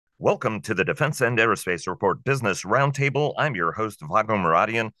Welcome to the Defense and Aerospace Report Business Roundtable. I'm your host, Vago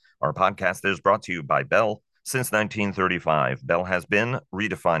Muradian. Our podcast is brought to you by Bell. Since 1935, Bell has been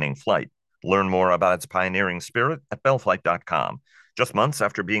redefining flight. Learn more about its pioneering spirit at bellflight.com. Just months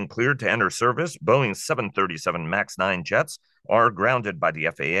after being cleared to enter service, Boeing's 737 MAX 9 jets are grounded by the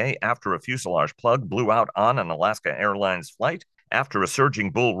FAA after a fuselage plug blew out on an Alaska Airlines flight. After a surging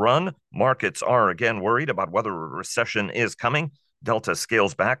bull run, markets are again worried about whether a recession is coming. Delta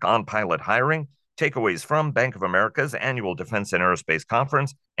scales back on pilot hiring, takeaways from Bank of America's annual Defense and Aerospace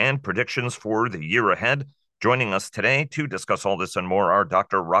Conference, and predictions for the year ahead. Joining us today to discuss all this and more are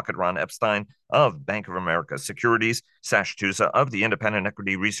Dr. Rocket Ron Epstein of Bank of America Securities, Sash Tusa of the independent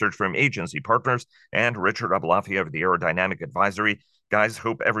equity research firm Agency Partners, and Richard Abalafi of the Aerodynamic Advisory. Guys,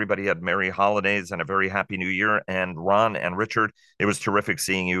 hope everybody had merry holidays and a very happy new year. And Ron and Richard, it was terrific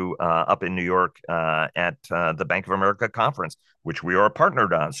seeing you up in New York at the Bank of America conference, which we are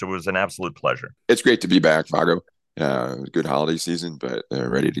partnered on. So it was an absolute pleasure. It's great to be back, Vago. Good holiday season, but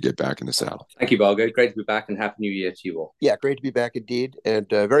ready to get back in the saddle. Thank you, Vago. Great to be back, and Happy New Year to you all. Yeah, great to be back indeed. And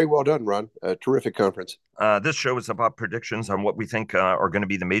very well done, Ron. Terrific conference. This show is about predictions on what we think are going to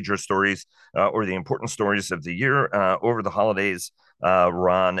be the major stories or the important stories of the year over the holidays.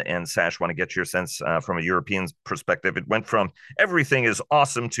 Ron and Sash, want to get your sense from a European perspective. It went from everything is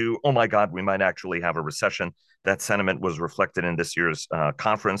awesome to, oh my God, we might actually have a recession. That sentiment was reflected in this year's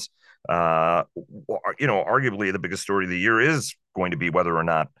conference. Arguably the biggest story of the year is going to be whether or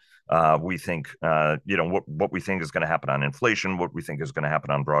not we think, what we think is going to happen on inflation, what we think is going to happen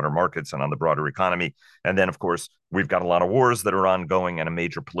on broader markets and on the broader economy. And then, of course, we've got a lot of wars that are ongoing and a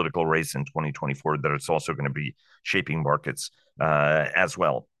major political race in 2024 that it's also going to be shaping markets as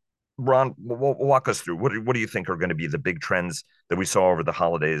well. Ron, walk us through. What do you think are going to be the big trends that we saw over the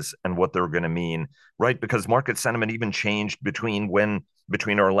holidays and what they're going to mean, right? Because market sentiment even changed between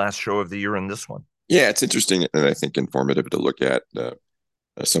our last show of the year and this one. Yeah, it's interesting and I think informative to look at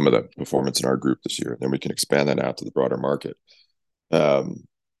some of the performance in our group this year. And then we can expand that out to the broader market.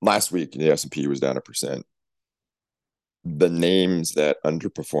 Last week, the S&P was down 1%. The names that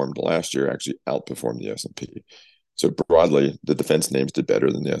underperformed last year actually outperformed the S&P. So broadly, the defense names did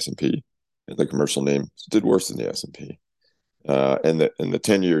better than the S&P, and the commercial names did worse than the S&P. And the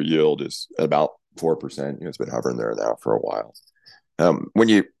 10-year yield is about 4%. It's been hovering there now for a while. When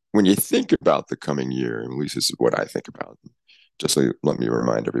you think about the coming year, and at least this is what I think about. Just let me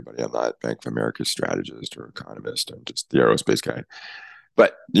remind everybody, I'm not Bank of America's strategist or economist. I'm just the aerospace guy.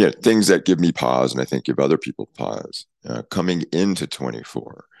 But things that give me pause, and I think give other people pause. Coming into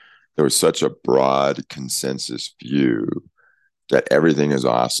 24, there was such a broad consensus view that everything is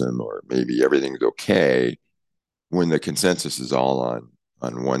awesome or maybe everything's okay. When the consensus is all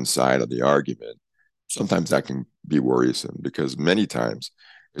on one side of the argument, sometimes that can be worrisome because many times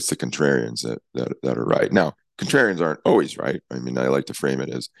it's the contrarians that are right. Now, contrarians aren't always right. I mean, I like to frame it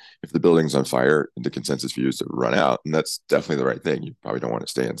as if the building's on fire, the consensus view is to run out, and that's definitely the right thing. You probably don't want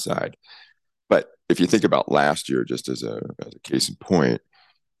to stay inside. But if you think about last year, just as a case in point,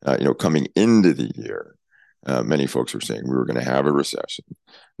 coming into the year, many folks were saying we were going to have a recession.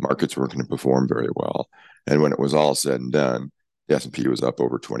 Markets weren't going to perform very well. And when it was all said and done, the S&P was up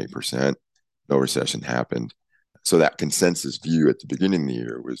over 20%. No recession happened. So that consensus view at the beginning of the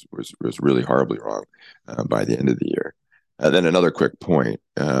year was really horribly wrong by the end of the year. And then another quick point,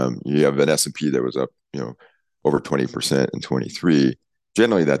 you have an S&P that was up, over 20% in 23.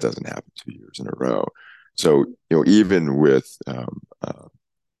 Generally, that doesn't happen 2 years in a row. So, even with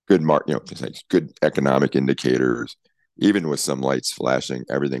good economic indicators, even with some lights flashing,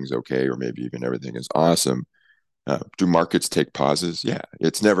 everything's okay, or maybe even everything is awesome. Do markets take pauses? Yeah,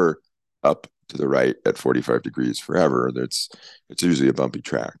 it's never up to the right at 45 degrees forever. It's usually a bumpy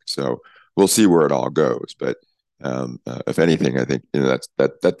track. So we'll see where it all goes. But if anything, I think that's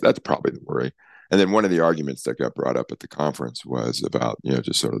probably the worry. And then one of the arguments that got brought up at the conference was about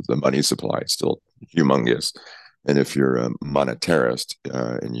just sort of the money supply is still humongous. And if you're a monetarist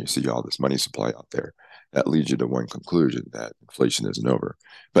and you see all this money supply out there, that leads you to one conclusion, that inflation isn't over.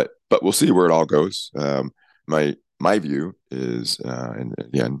 But we'll see where it all goes. My view is, and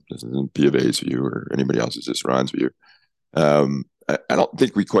again, this isn't P of A's view or anybody else's, just Ron's view. I don't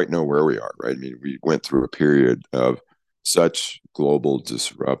think we quite know where we are, right? I mean, we went through a period of such global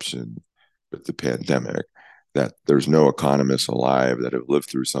disruption with the pandemic that there's no economists alive that have lived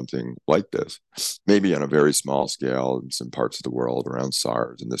through something like this, maybe on a very small scale in some parts of the world around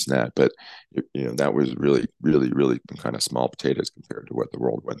SARS and this and that. But, that was really, really, really kind of small potatoes compared to what the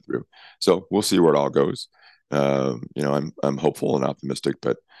world went through. So we'll see where it all goes. I'm hopeful and optimistic,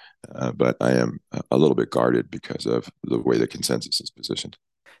 but I am a little bit guarded because of the way the consensus is positioned.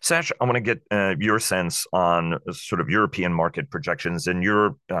 Sash, I want to get your sense on sort of European market projections and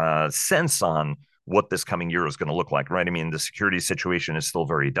your sense on what this coming year is going to look like, right? I mean, the security situation is still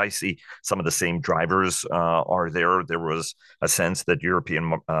very dicey. Some of the same drivers are there. There was a sense that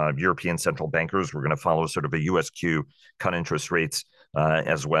European central bankers were going to follow sort of a USQ, cut interest rates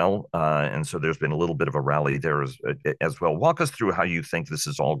as well, and so there's been a little bit of a rally there as well. Walk us through how you think this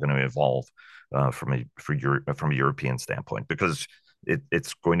is all going to evolve from a European standpoint, because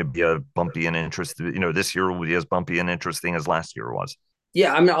it's going to be a bumpy and interesting. This year will be as bumpy and interesting as last year was.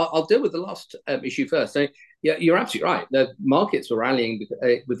 Yeah, I mean, I'll deal with the last issue first. So, yeah, you're absolutely right. The markets were rallying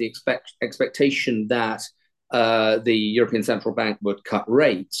with the expectation that the European Central Bank would cut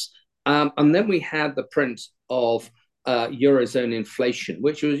rates, and then we had the print of eurozone inflation,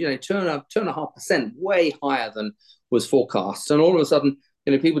 which was 2.5%, way higher than was forecast, and all of a sudden,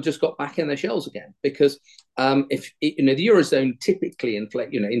 people just got back in their shells again because if the eurozone typically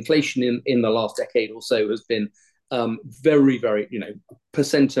inflation in the last decade or so has been very, very,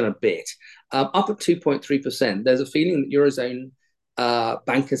 percent and a bit, up at 2.3%. There's a feeling that eurozone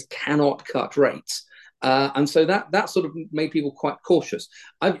bankers cannot cut rates, and so that sort of made people quite cautious.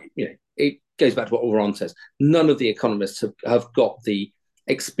 It goes back to what Laurent says. None of the economists have got the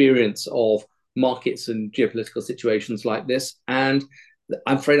experience of markets and geopolitical situations like this, and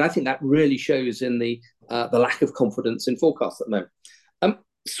I'm afraid I think that really shows in the lack of confidence in forecasts at the moment.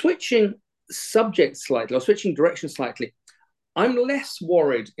 Switching subject slightly, or switching direction slightly, I'm less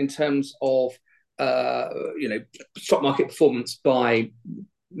worried in terms of stock market performance by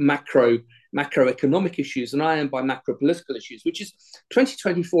macroeconomic issues than I am by macro political issues, which is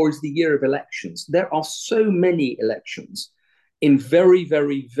 2024 is the year of elections. There are so many elections in very,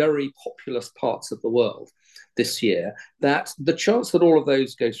 very, very populous parts of the world this year that the chance that all of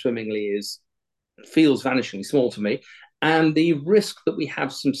those go swimmingly feels vanishingly small to me. And the risk that we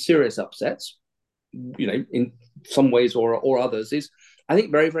have some serious upsets, in some ways or others, is, I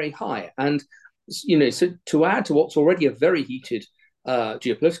think, very, very high. And, so to add to what's already a very heated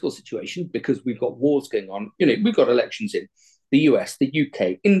geopolitical situation, because we've got wars going on, we've got elections in the US, the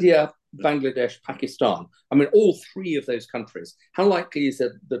UK, India, Bangladesh, Pakistan. I mean, all three of those countries. How likely is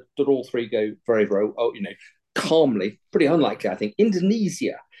it that all three go very, very, calmly? Pretty unlikely, I think.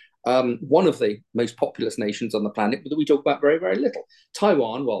 Indonesia, one of the most populous nations on the planet, but that we talk about very, very little.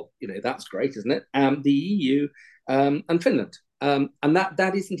 Taiwan, well, that's great, isn't it? The EU and Finland. And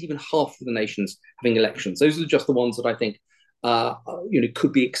that isn't even half of the nations having elections. Those are just the ones that I think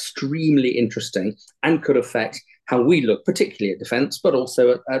could be extremely interesting and could affect how we look, particularly at defence, but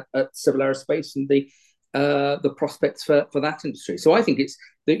also at civil aerospace and the prospects for that industry. So I think it's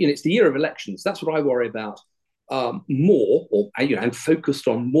the year of elections. That's what I worry about more, or I'm focused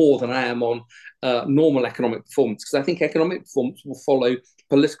on more than I am on normal economic performance, because I think economic performance will follow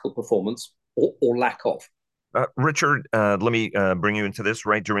political performance or lack of. Richard, let me bring you into this.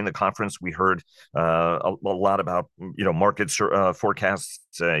 Right during the conference, we heard a lot about market forecasts.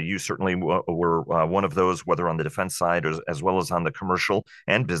 You certainly were one of those, whether on the defense side as well as on the commercial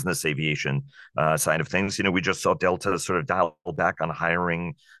and business aviation side of things. We just saw Delta sort of dial back on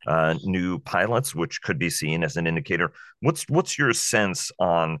hiring new pilots, which could be seen as an indicator. What's your sense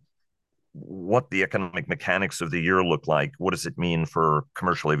on what the economic mechanics of the year look like? What does it mean for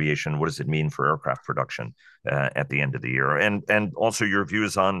commercial aviation? What does it mean for aircraft production at the end of the year? And also your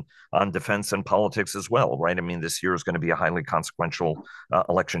views on defense and politics as well, right? I mean, this year is going to be a highly consequential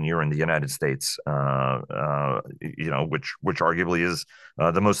election year in the United States, which arguably is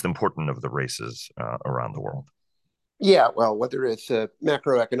the most important of the races around the world. Yeah, well, whether it's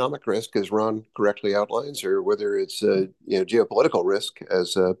macroeconomic risk, as Ron correctly outlines, or whether it's geopolitical risk,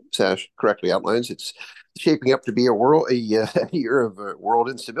 as Sash correctly outlines, it's shaping up to be a year of world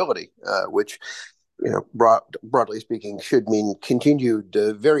instability, which, broadly speaking, should mean continued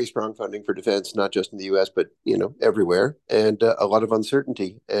very strong funding for defense, not just in the U.S., but everywhere, and a lot of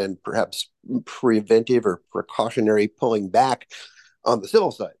uncertainty and perhaps preventive or precautionary pulling back on the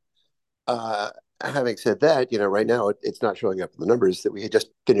civil side. Having said that, right now it's not showing up in the numbers that we had just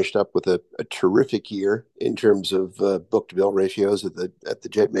finished up with a terrific year in terms of book-to-bill ratios at the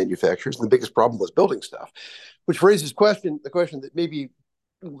jet manufacturers. And the biggest problem was building stuff, which raises the question that maybe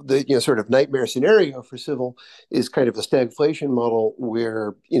the sort of nightmare scenario for civil is kind of a stagflation model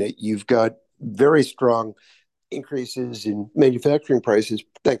where you've got very strong increases in manufacturing prices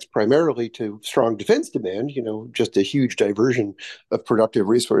thanks primarily to strong defense demand, just a huge diversion of productive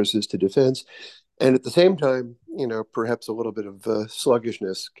resources to defense. And at the same time, perhaps a little bit of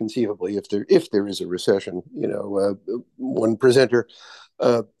sluggishness, conceivably, if there is a recession. One presenter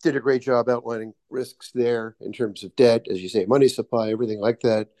did a great job outlining risks there in terms of debt, as you say, money supply, everything like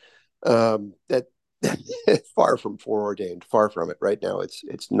that. That far from foreordained, far from it. Right now,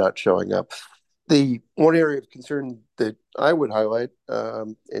 it's not showing up. The one area of concern that I would highlight,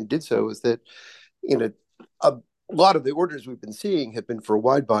 and did so, is that a lot of the orders we've been seeing have been for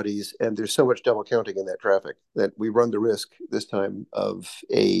wide bodies, and there's so much double counting in that traffic that we run the risk this time of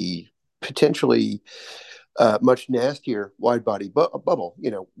a potentially much nastier wide body bubble.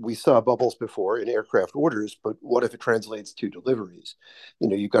 We saw bubbles before in aircraft orders, but what if it translates to deliveries?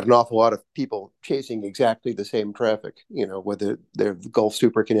 You've got an awful lot of people chasing exactly the same traffic, whether they're the Gulf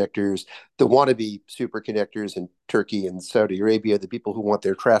superconnectors, the wannabe superconnectors in Turkey and Saudi Arabia, the people who want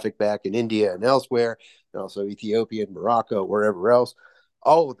their traffic back in India and elsewhere, and also Ethiopia and Morocco, wherever else.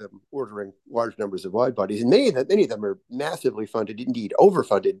 All of them ordering large numbers of wide bodies, and many of them are massively funded, indeed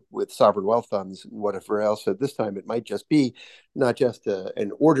overfunded, with sovereign wealth funds and whatever else. So this time it might just be not just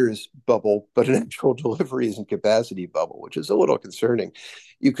an orders bubble, but an actual deliveries and capacity bubble, which is a little concerning.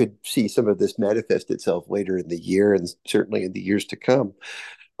 You could see some of this manifest itself later in the year and certainly in the years to come.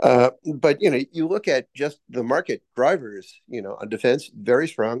 But you look at just the market drivers, on defense, very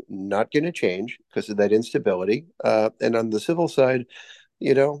strong, not going to change because of that instability. And on the civil side,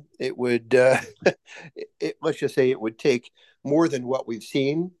 it would let's just say it would take more than what we've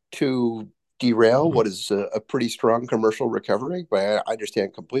seen to derail what is a pretty strong commercial recovery. But I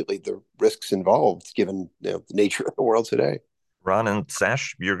understand completely the risks involved given the nature of the world today. Ron and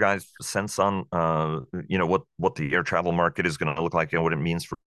Sash, your guys' sense on what the air travel market is going to look like and what it means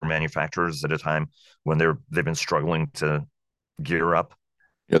for manufacturers at a time when they've been struggling to gear up.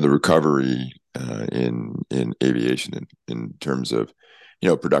 Yeah, the recovery in aviation in terms of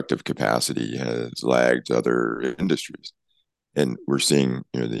productive capacity has lagged other industries, and we're seeing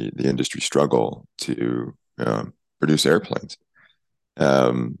the industry struggle to produce airplanes.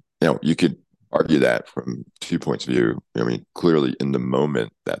 You could argue that from 2 points of view. I mean, clearly in the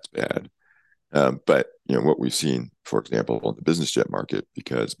moment that's bad, but what we've seen, for example, in the business jet market,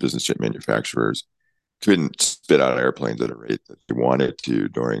 because business jet manufacturers couldn't spit out airplanes at a rate that they wanted to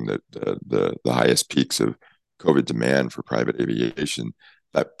during the highest peaks of COVID demand for private aviation,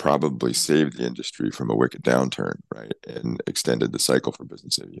 that probably saved the industry from a wicked downturn, right, and extended the cycle for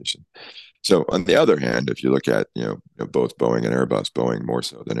business aviation. So on the other hand, if you look at both Boeing and Airbus, Boeing more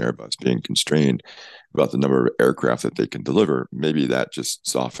so than Airbus, being constrained about the number of aircraft that they can deliver, maybe that just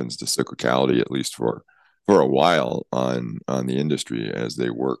softens the cyclicality, at least for a while, on the industry as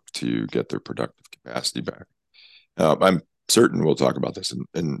they work to get their productive capacity back. I'm certain we'll talk about this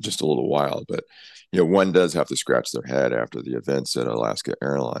in just a little while, but one does have to scratch their head after the events at Alaska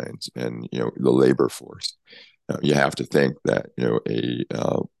Airlines and the labor force. You have to think that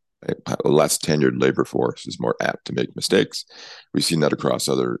a less tenured labor force is more apt to make mistakes. We've seen that across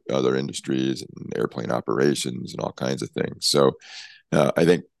other industries and airplane operations and all kinds of things. So I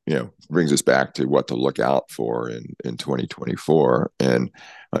think brings us back to what to look out for in 2024. And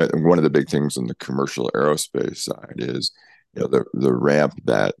one of the big things on the commercial aerospace side is the ramp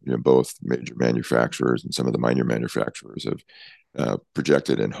that both major manufacturers and some of the minor manufacturers have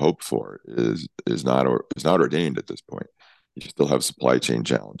projected and hoped for is not ordained at this point. You still have supply chain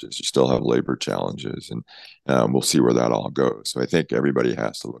challenges, you still have labor challenges, and we'll see where that all goes. So I think everybody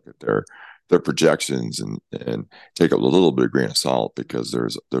has to look at their projections and take a little bit of grain of salt, because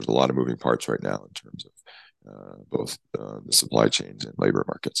there's a lot of moving parts right now in terms of both the supply chains and labor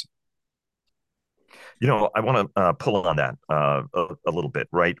markets. I want to pull on that a little bit,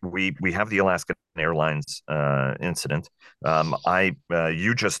 right? We have the Alaska Airlines incident.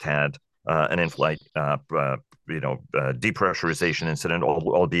 You just had an in-flight depressurization incident,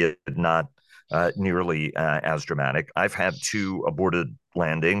 albeit not nearly as dramatic. I've had 2 aborted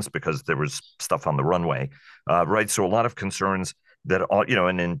landings because there was stuff on the runway, right? So a lot of concerns that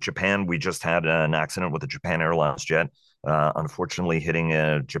and in Japan we just had an accident with a Japan Airlines jet, unfortunately hitting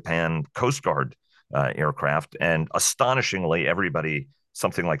a Japan Coast Guard aircraft, and astonishingly, everybody,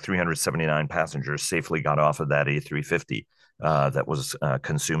 something like 379 passengers, safely got off of that A350 that was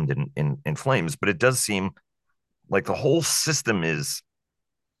consumed in flames. But it does seem like the whole system is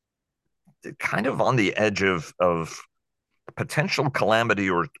kind of on the edge of potential calamity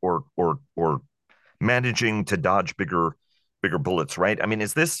or managing to dodge bigger bullets, right? I mean,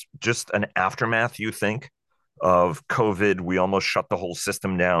 is this just an aftermath, you think, of COVID? We almost shut the whole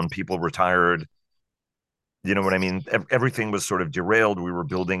system down, people retired, You know what I mean? Everything was sort of derailed. We were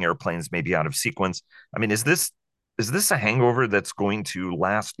building airplanes maybe out of sequence. I mean, is this a hangover that's going to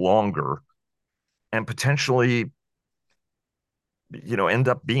last longer and potentially, end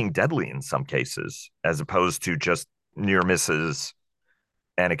up being deadly in some cases, as opposed to just near misses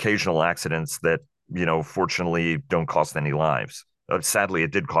and occasional accidents that, fortunately don't cost any lives. Sadly,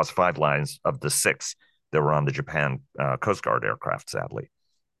 it did cost 5 lives of the 6 that were on the Japan Coast Guard aircraft, sadly.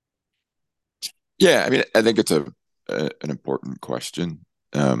 Yeah, I mean, I think it's an important question,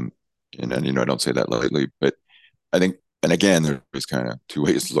 and I don't say that lightly, but I think, and again, there's kind of two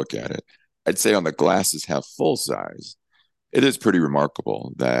ways to look at it. I'd say on the glasses half full size, it is pretty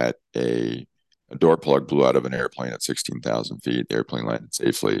remarkable that a door plug blew out of an airplane at 16,000 feet. The airplane landed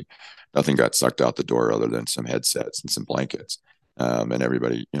safely. Nothing got sucked out the door other than some headsets and some blankets. And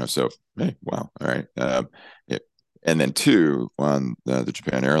everybody, so, hey, wow, all right. And then two, on the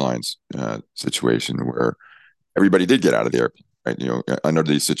Japan Airlines situation, where everybody did get out of the airplane, right? Under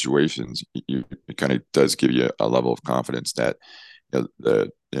these situations, it kind of does give you a level of confidence that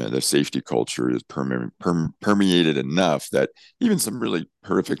the safety culture is permeated enough that even some really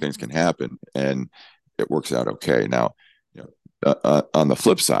horrific things can happen, and it works out okay. Now, on the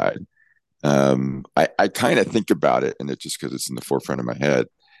flip side, I kind of think about it, and it's just because it's in the forefront of my head,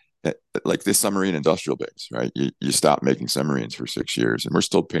 like this submarine industrial base, right? You stop making submarines for 6 years, and we're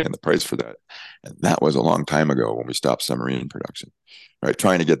still paying the price for that. And that was a long time ago when we stopped submarine production, right?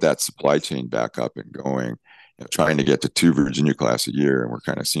 Trying to get that supply chain back up and going, trying to get to 2 Virginia class a year, and we're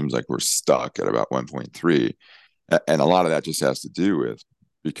kind of seems like we're stuck at about 1.3. And a lot of that just has to do with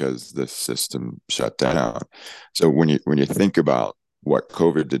because the system shut down. So when you think about what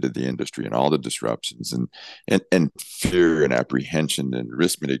COVID did to the industry and all the disruptions and fear and apprehension and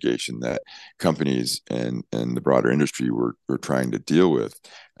risk mitigation that companies and the broader industry were trying to deal with,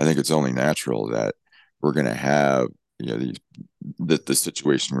 I think it's only natural that we're going to have the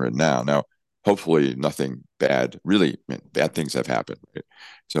situation we're in now. Now, hopefully nothing bad, really bad things have happened, right?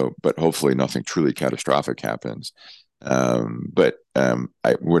 So, but hopefully nothing truly catastrophic happens. But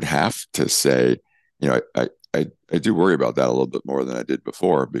I would have to say, I do worry about that a little bit more than I did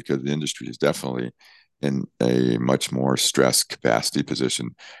before, because the industry is definitely in a much more stressed capacity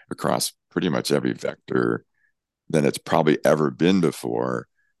position across pretty much every vector than it's probably ever been before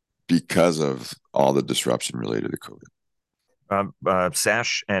because of all the disruption related to COVID.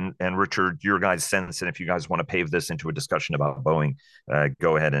 Sash and Richard, your guys' sense, and if you guys want to pave this into a discussion about Boeing,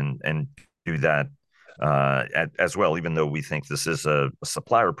 go ahead and do that as well. Even though we think this is a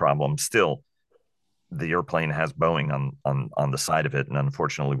supplier problem, still the airplane has Boeing on the side of it, and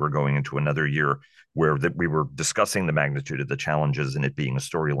unfortunately, we're going into another year where we were discussing the magnitude of the challenges and it being a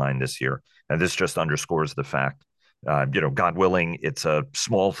storyline this year, and this just underscores the fact, God willing, it's a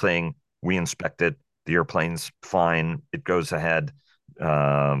small thing. We inspect it, the airplane's fine, it goes ahead,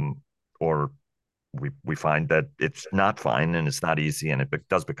 or we find that it's not fine and it's not easy, and it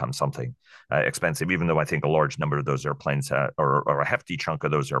does become something expensive, even though I think a large number of those airplanes or a hefty chunk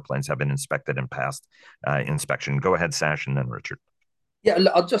of those airplanes have been inspected and passed inspection. Go ahead, Sash, and then Richard. Yeah,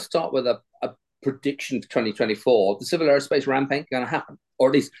 I'll just start with a prediction for 2024. The civil aerospace ramp ain't going to happen, or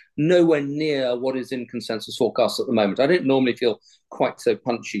at least nowhere near what is in consensus forecasts at the moment. I don't normally feel quite so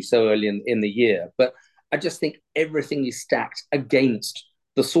punchy so early in the year, but I just think everything is stacked against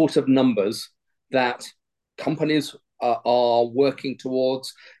the sort of numbers that companies are working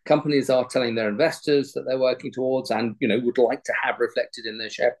towards. Companies are telling their investors that they're working towards, and would like to have reflected in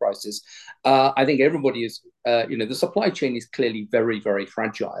their share prices. I think everybody is, the supply chain is clearly very, very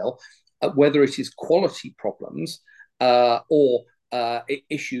fragile. Whether it is quality problems or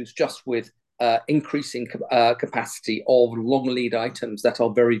issues just with increasing capacity of long lead items that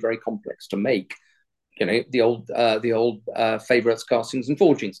are very, very complex to make. The old favorites, castings and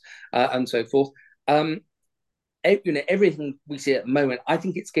forgings, and so forth. Everything we see at the moment, I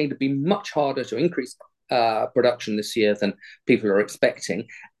think it's going to be much harder to increase production this year than people are expecting.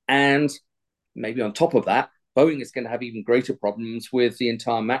 And maybe on top of that, Boeing is going to have even greater problems with the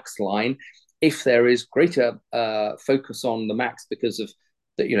entire MAX line if there is greater focus on the MAX because of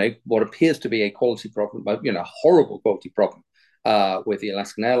what appears to be a quality problem, but horrible quality problem with the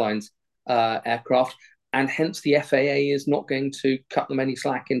Alaskan Airlines aircraft, and hence the FAA is not going to cut them any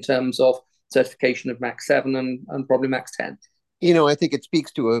slack in terms of certification of MAX 7 and probably MAX 10. I think it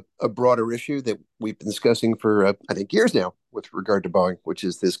speaks to a broader issue that we've been discussing for, I think, years now with regard to Boeing, which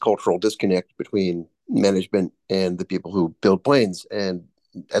is this cultural disconnect between management and the people who build planes. And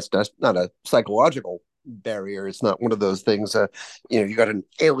that's not a psychological barrier. It's not one of those things, you got an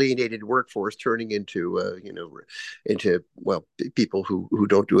alienated workforce turning into people who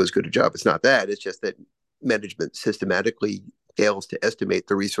don't do as good a job. It's not that. It's just that management systematically fails to estimate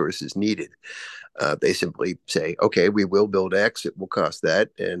the resources needed. They simply say, okay, we will build X, it will cost that.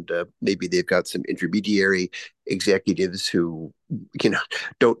 And maybe they've got some intermediary executives who,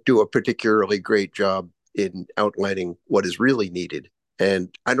 don't do a particularly great job in outlining what is really needed.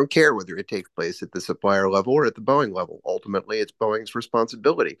 And I don't care whether it takes place at the supplier level or at the Boeing level. Ultimately, it's Boeing's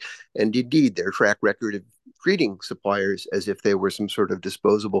responsibility. And indeed, their track record of treating suppliers as if they were some sort of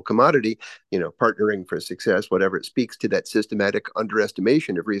disposable commodity, partnering for success, whatever, it speaks to that systematic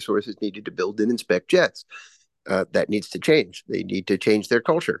underestimation of resources needed to build and inspect jets. That needs to change. They need to change their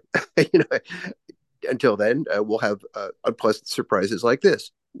culture. Until then, we'll have unpleasant surprises like this.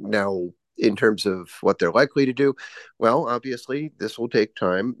 Now, in terms of what they're likely to do, well, obviously, this will take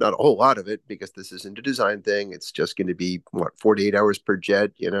time. Not a whole lot of it, because this isn't a design thing. It's just going to be, 48 hours per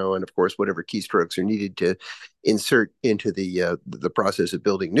jet, and of course, whatever keystrokes are needed to insert into the process of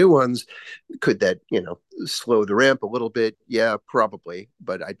building new ones. Could that, slow the ramp a little bit? Yeah, probably.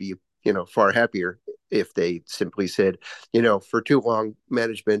 But I'd be, far happier if they simply said, for too long,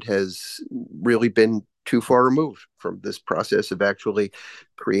 management has really been too far removed from this process of actually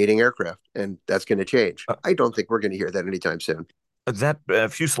creating aircraft, and that's going to change. I don't think we're going to hear that anytime soon. That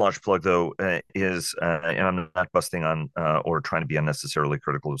fuselage plug, though, is, and I'm not busting on or trying to be unnecessarily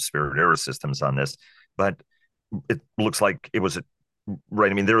critical of Spirit Aerosystems on this, but it looks like it was right.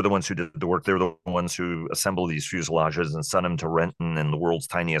 I mean, they're the ones who did the work. They're the ones who assemble these fuselages and send them to Renton, in the world's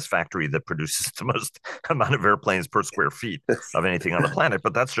tiniest factory that produces the most amount of airplanes per square feet of anything on the planet.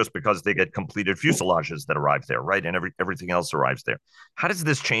 But that's just because they get completed fuselages that arrive there, right? And everything else arrives there. How does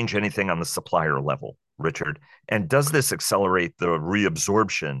this change anything on the supplier level, Richard? And does this accelerate the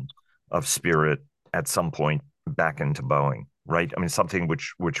reabsorption of Spirit at some point back into Boeing, right? I mean, something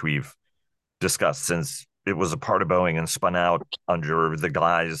which we've discussed since it was a part of Boeing and spun out under the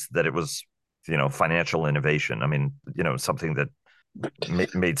guise that it was, financial innovation. I mean, something that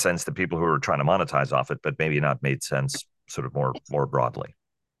made sense to people who were trying to monetize off it, but maybe not made sense sort of more broadly.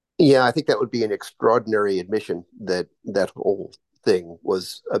 Yeah, I think that would be an extraordinary admission that that whole thing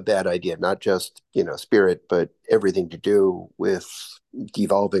was a bad idea, not just, Spirit, but everything to do with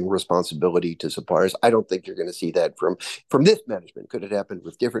devolving responsibility to suppliers. I don't think you're going to see that from this management. Could it happen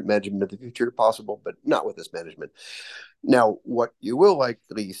with different management in the future? Possible, but not with this management. Now, what you will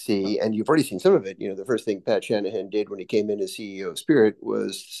likely see, and you've already seen some of it, the first thing Pat Shanahan did when he came in as CEO of Spirit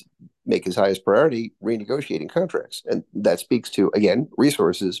was make his highest priority renegotiating contracts. And that speaks to, again,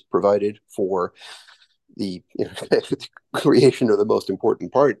 resources provided for the creation of the most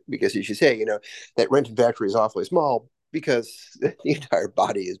important part. Because as you say, that Renton factory is awfully small because the entire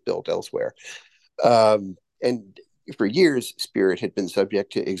body is built elsewhere. And for years, Spirit had been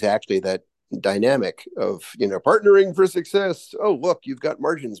subject to exactly that dynamic of partnering for success. Oh, look, you've got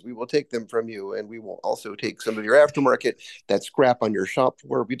margins, we will take them from you, and we will also take some of your aftermarket, that scrap on your shop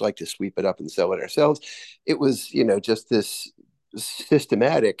floor, we'd like to sweep it up and sell it ourselves. It was just this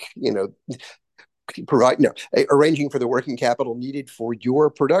systematic arranging for the working capital needed for your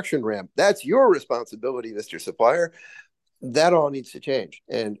production ramp. That's your responsibility, Mr. Supplier. That all needs to change.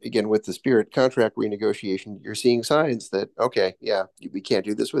 And again, with the Spirit contract renegotiation, you're seeing signs that, okay, yeah, we can't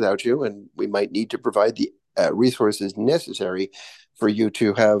do this without you, and we might need to provide the resources necessary for you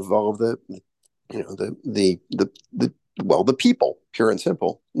to have all of the people, pure and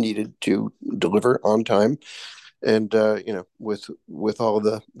simple, needed to deliver on time, and with all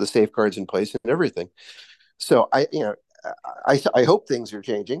the safeguards in place and everything. So I hope things are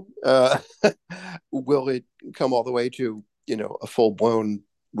changing. Will it come all the way to a full blown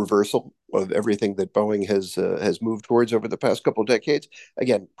reversal of everything that Boeing has moved towards over the past couple of decades?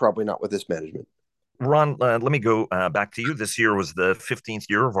 Again, probably not with this management. Ron, let me go back to you. This year was the 15th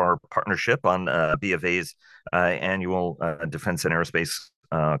year of our partnership on BofA's annual Defense and Aerospace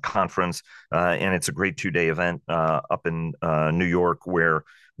conference. And it's a great 2-day event up in New York, where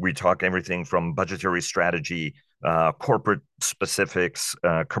we talk everything from budgetary strategy, corporate specifics,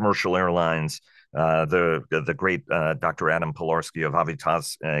 commercial airlines. The great Dr. Adam Pilarski of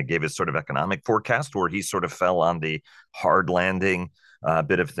Avitas gave his sort of economic forecast, where he sort of fell on the hard landing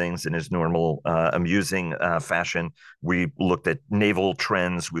bit of things in his normal amusing fashion. We looked at naval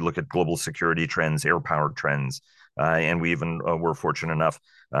trends, we looked at global security trends, air power trends, and we even were fortunate enough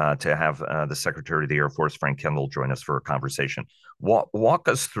to have the Secretary of the Air Force, Frank Kendall, join us for a conversation. Walk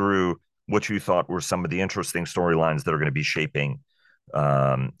us through what you thought were some of the interesting storylines that are going to be shaping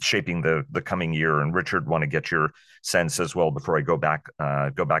the coming year. And Richard, want to get your sense as well before I go back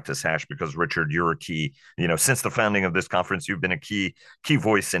to Sash, because Richard, you're a key, since the founding of this conference, you've been a key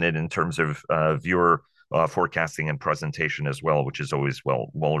voice in it in terms of your forecasting and presentation as well, which is always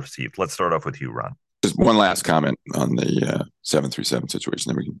well received. Let's start off with you, Ron. just one last comment on the 737 situation,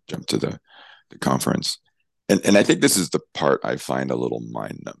 then we can jump to the conference. And I think this is the part I find a little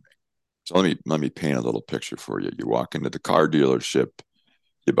mind numbing. So let me paint a little picture for you. You walk into the car dealership,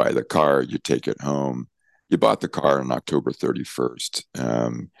 you buy the car, you take it home. You bought the car on October 31st.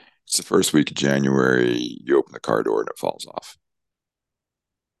 It's the first week of January. You open the car door and it falls off.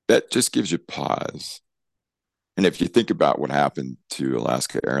 That just gives you pause. And if you think about what happened to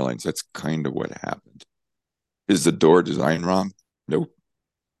Alaska Airlines, that's kind of what happened. Is the door designed wrong? Nope.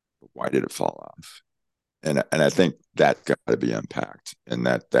 But why did it fall off? And I think that got to be unpacked, and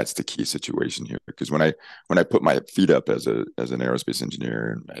that's the key situation here. Because when I put my feet up as an aerospace engineer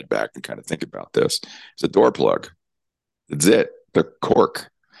and head back and kind of think about this, it's a door plug. It's it. The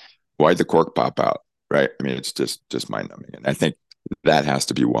cork. Why'd the cork pop out? Right. I mean, it's just mind numbing, and I think that has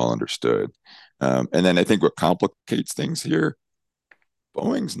to be well understood. And then I think what complicates things here,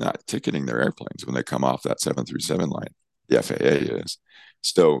 Boeing's not ticketing their airplanes when they come off that 737 line. The FAA is.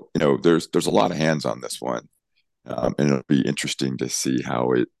 So, there's a lot of hands on this one. And it'll be interesting to see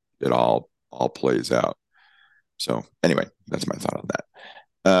how it all plays out. So anyway, that's my thought on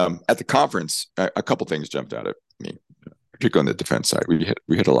that. At the conference, a couple things jumped out at me, particularly on the defense side. We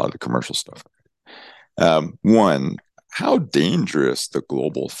hit a lot of the commercial stuff. One, how dangerous the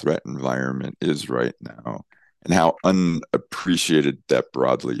global threat environment is right now, and how unappreciated that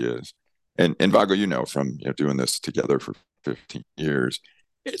broadly is. And Vago, from doing this together for 15 years,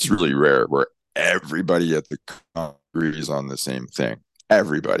 it's really rare where everybody at the conference agrees on the same thing.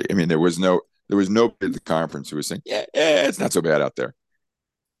 Everybody. I mean, there was nobody at the conference who was saying, yeah, it's not so bad out there.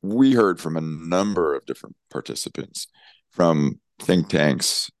 We heard from a number of different participants, from think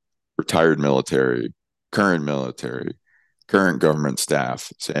tanks, retired military, current government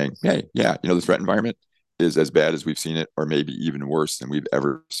staff, saying, hey, yeah, the threat environment is as bad as we've seen it, or maybe even worse than we've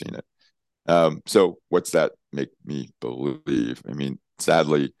ever seen it. So what's that make me believe? I mean,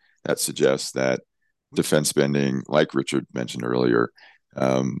 sadly, that suggests that defense spending, like Richard mentioned earlier,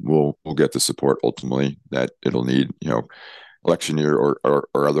 will get the support ultimately that it'll need, election year or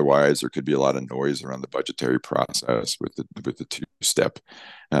otherwise. There could be a lot of noise around the budgetary process with the two-step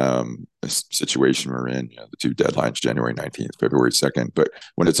situation we're in, the two deadlines, January 19th, February 2nd. But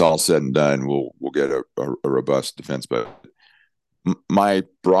when it's all said and done, we'll get a robust defense budget. My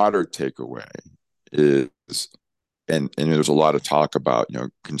broader takeaway is, and there's a lot of talk about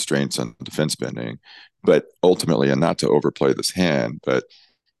constraints on defense spending, but ultimately, and not to overplay this hand, but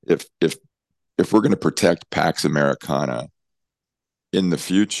if we're going to protect Pax Americana in the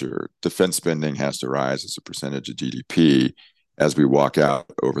future, defense spending has to rise as a percentage of GDP as we walk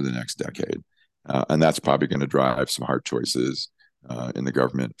out over the next decade, and that's probably going to drive some hard choices in the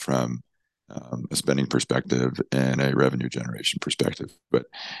government from a spending perspective and a revenue generation perspective. But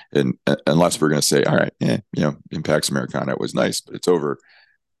unless we're going to say, all right, in Pax Americana, it was nice, but it's over.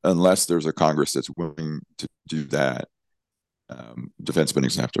 Unless there's a Congress that's willing to do that, defense spending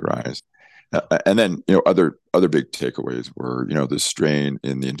is going to have to rise. And then, other big takeaways were, the strain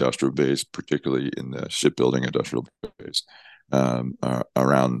in the industrial base, particularly in the shipbuilding industrial base,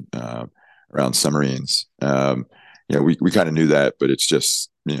 around submarines. We kind of knew that, but it's just,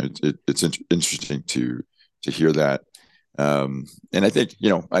 it's interesting to hear that. And I think,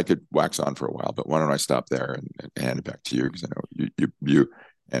 I could wax on for a while, but why don't I stop there and hand it back to you, because I know you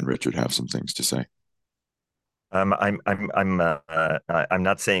and Richard have some things to say. I'm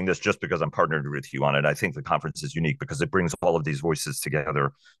not saying this just because I'm partnered with you on it. I think the conference is unique because it brings all of these voices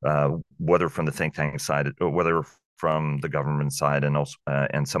together, whether from the think tank side, or whether from the government side, and also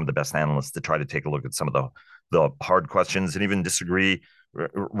and some of the best analysts to try to take a look at some of the hard questions and even disagree.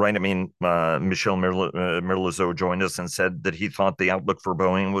 Right. I mean, Michel Merlezeau joined us and said that he thought the outlook for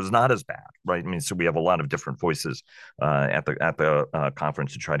Boeing was not as bad. Right. I mean, so we have a lot of different voices at the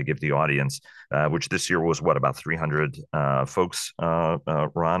conference to try to give the audience, which this year was about 300 folks,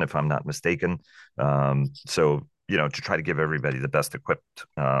 Ron, if I'm not mistaken. So, to try to give everybody the best equipped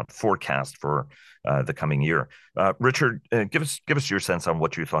forecast for the coming year. Richard, give us your sense on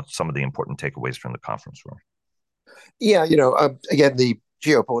what you thought some of the important takeaways from the conference were. Yeah, again, the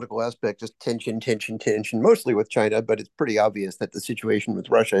geopolitical aspect, just tension, mostly with China, but it's pretty obvious that the situation with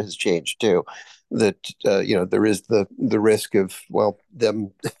Russia has changed too. That there is the risk of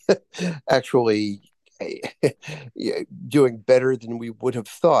them actually doing better than we would have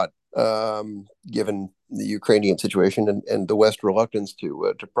thought, given the Ukrainian situation and the West reluctance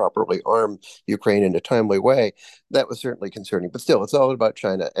to properly arm Ukraine in a timely way. That was certainly concerning. But still, it's all about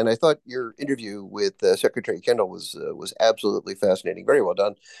China. And I thought your interview with Secretary Kendall was absolutely fascinating. Very well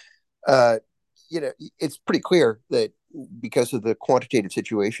done. It's pretty clear that because of the quantitative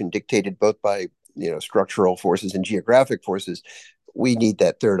situation dictated both by structural forces and geographic forces, we need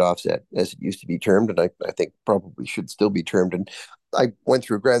that third offset, as it used to be termed, and I think probably should still be termed. And I went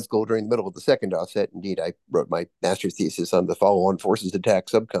through grad school during the middle of the second offset. Indeed, I wrote my master's thesis on the follow-on forces attack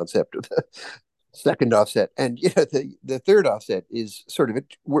subconcept of the second offset. And the third offset is sort of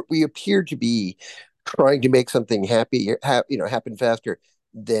we appear to be trying to make something happen faster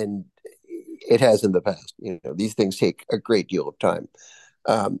than it has in the past. These things take a great deal of time.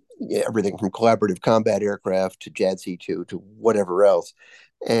 Everything from collaborative combat aircraft to JADC2 to whatever else.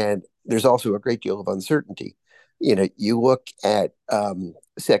 And there's also a great deal of uncertainty. You look at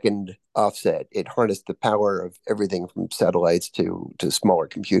second offset, it harnessed the power of everything from satellites to smaller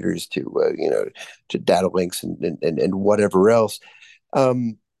computers to data links and whatever else.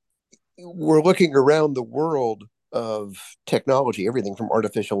 We're looking around the world of technology, everything from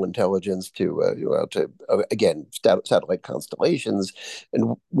artificial intelligence to again satellite constellations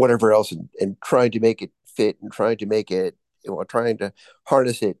and whatever else, and trying to make it fit and trying to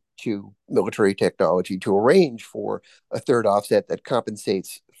harness it to military technology to arrange for a third offset that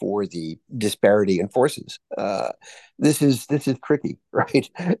compensates for the disparity in forces. This is tricky, right?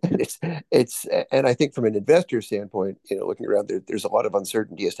 And I think from an investor standpoint, looking around there's a lot of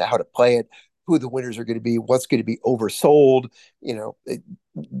uncertainty as to how to play it, who the winners are going to be, what's going to be oversold.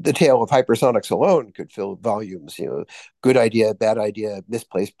 The tale of hypersonics alone could fill volumes. Good idea, bad idea,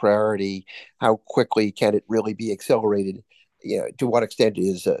 misplaced priority. How quickly can it really be accelerated? To what extent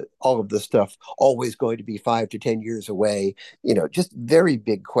is all of this stuff always going to be 5 to 10 years away? Just very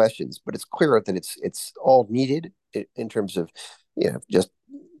big questions. But it's clear that it's all needed in terms of just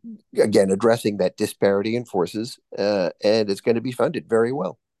again addressing that disparity in forces, and it's going to be funded very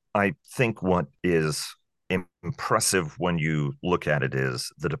well. I think what is impressive when you look at it is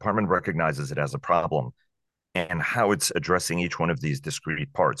the department recognizes it as a problem and how it's addressing each one of these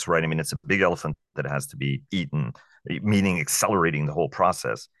discrete parts, right? I mean, it's a big elephant that has to be eaten, meaning accelerating the whole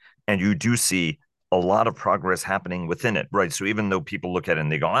process. And you do see a lot of progress happening within it, right? So even though people look at it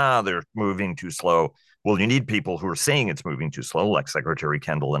and they go, they're moving too slow. Well, you need people who are saying it's moving too slow, like Secretary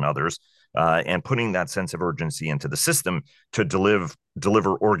Kendall and others, and putting that sense of urgency into the system to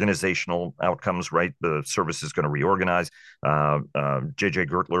deliver organizational outcomes, right? The service is going to reorganize. JJ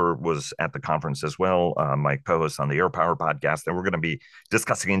Gertler was at the conference as well, my co-host on the Air Power podcast, and we're going to be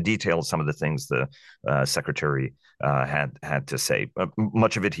discussing in detail some of the things the secretary had to say.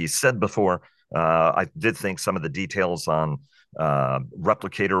 Much of it he said before. I did think some of the details on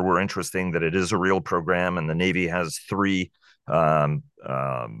Replicator were interesting, that it is a real program and the Navy has 3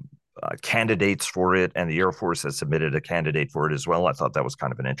 candidates for it, and the Air Force has submitted a candidate for it as well. I thought that was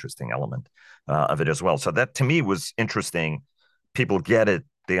kind of an interesting element of it as well. So that to me was interesting. People get it.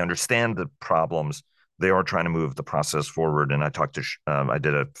 They understand the problems. They are trying to move the process forward. And I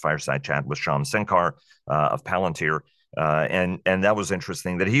did a fireside chat with Shyam Senkar of Palantir. And that was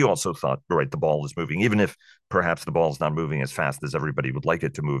interesting that he also thought, right, the ball is moving, even if perhaps the ball is not moving as fast as everybody would like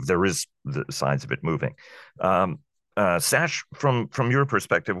it to move. There is the signs of it moving. Sash, from your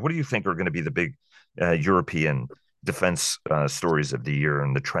perspective, what do you think are going to be the big European defense stories of the year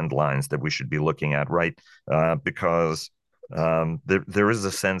and the trend lines that we should be looking at, right? Because there is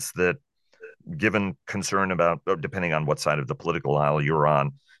a sense that, given concern about, depending on what side of the political aisle you're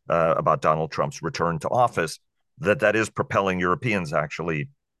on, about Donald Trump's return to office, that is propelling Europeans actually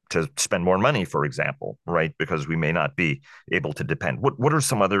to spend more money, for example, right? Because we may not be able to depend. What are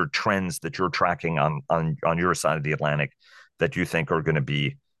some other trends that you're tracking on your side of the Atlantic that you think are going to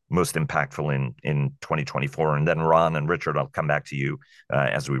be most impactful in 2024? And then Ron and Richard, I'll come back to you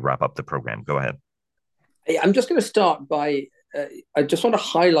as we wrap up the program. Go ahead. I'm just going to start by, I just want to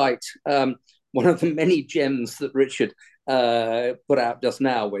highlight one of the many gems that Richard put out just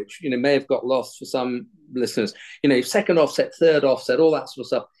now, which may have got lost for some listeners. Second offset, third offset, all that sort of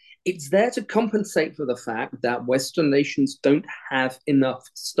stuff. It's there to compensate for the fact that Western nations don't have enough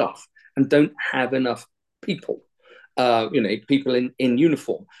stuff and don't have enough people, people in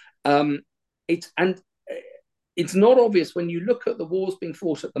uniform. It's not obvious when you look at the wars being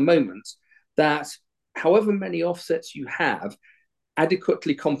fought at the moment that however many offsets you have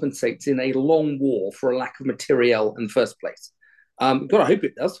adequately compensates in a long war for a lack of materiel in the first place. God, I hope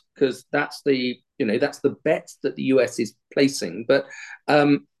it does, because that's the bet that the US is placing. But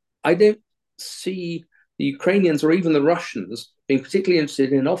I don't see the Ukrainians or even the Russians being particularly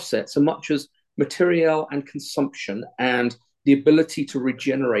interested in offset so much as materiel and consumption and the ability to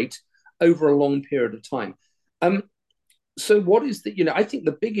regenerate over a long period of time. So what is I think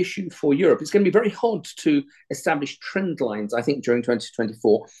the big issue for Europe, it's going to be very hard to establish trend lines, I think, during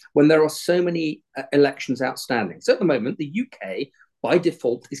 2024, when there are so many elections outstanding. So at the moment, the UK by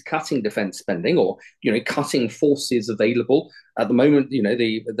default is cutting defense spending, or cutting forces available. At the moment,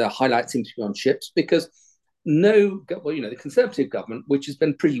 the highlight seems to be on ships, because the Conservative government, which has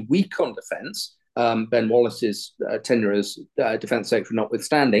been pretty weak on defense, Ben Wallace's tenure as defense secretary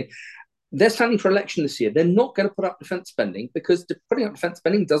notwithstanding, they're standing for election this year. They're not going to put up defense spending, because putting up defense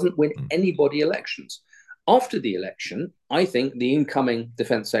spending doesn't win anybody elections. After the election, I think the incoming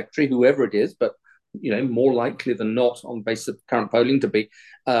defense secretary, whoever it is, but more likely than not, on the basis of current polling, to be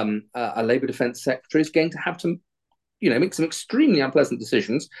a Labour defense secretary, is going to have to make some extremely unpleasant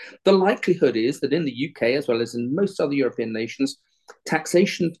decisions. The likelihood is that in the UK, as well as in most other European nations,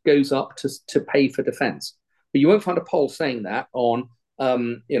 taxation goes up to pay for defence. But you won't find a poll saying that on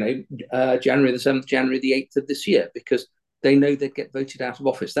January the 7th, January the 8th of this year, because they know they'd get voted out of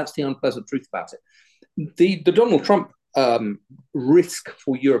office. That's the unpleasant truth about it. The Donald Trump risk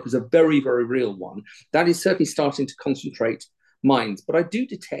for Europe is a very, very real one. That is certainly starting to concentrate minds. But I do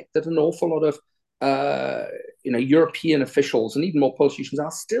detect that an awful lot of European officials and even more politicians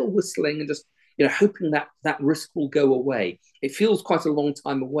are still whistling and just hoping that risk will go away. It feels quite a long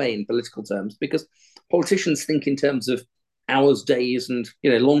time away in political terms, because politicians think in terms of hours, days, and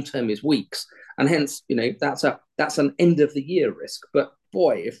long term is weeks, and hence that's an end of the year risk. But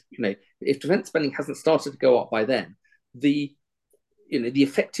boy, if defence spending hasn't started to go up by then, the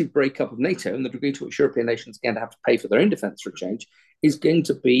effective breakup of NATO and the degree to which European nations are going to have to pay for their own defence for a change is going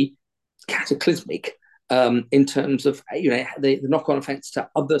to be cataclysmic in terms of the knock-on effects to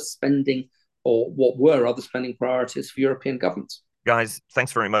other spending, or what were other spending priorities for European governments. Guys,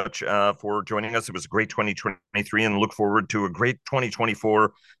 thanks very much for joining us. It was a great 2023, and look forward to a great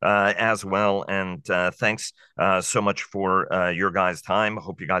 2024 as well. And thanks so much for your guys' time.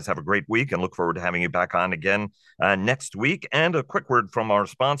 Hope you guys have a great week, and look forward to having you back on again next week. And a quick word from our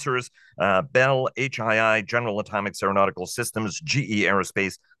sponsors, Bell, HII, General Atomics Aeronautical Systems, GE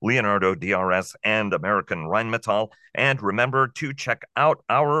Aerospace, Leonardo DRS, and American Rheinmetall. And remember to check out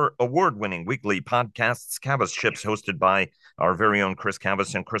our award-winning weekly podcasts, Cavas Ships, hosted by our very own Chris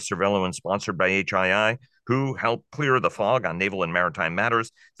Cavas and Chris Cervello, and sponsored by HII, who help clear the fog on naval and maritime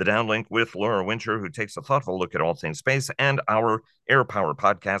matters. The Downlink with Laura Winter, who takes a thoughtful look at all things space, and our Air Power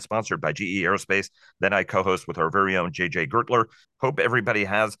podcast, sponsored by GE Aerospace, that I co-host with our very own JJ Gertler. Hope everybody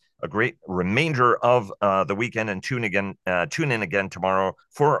has a great remainder of the weekend, and tune in again tomorrow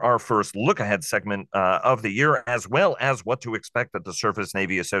for our first look-ahead segment of the year, as well as what to expect at the Surface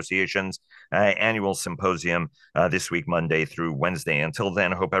Navy Association's annual symposium this week, Monday through Wednesday. Until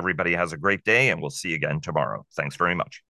then, hope everybody has a great day, and we'll see you again tomorrow. Thanks very much.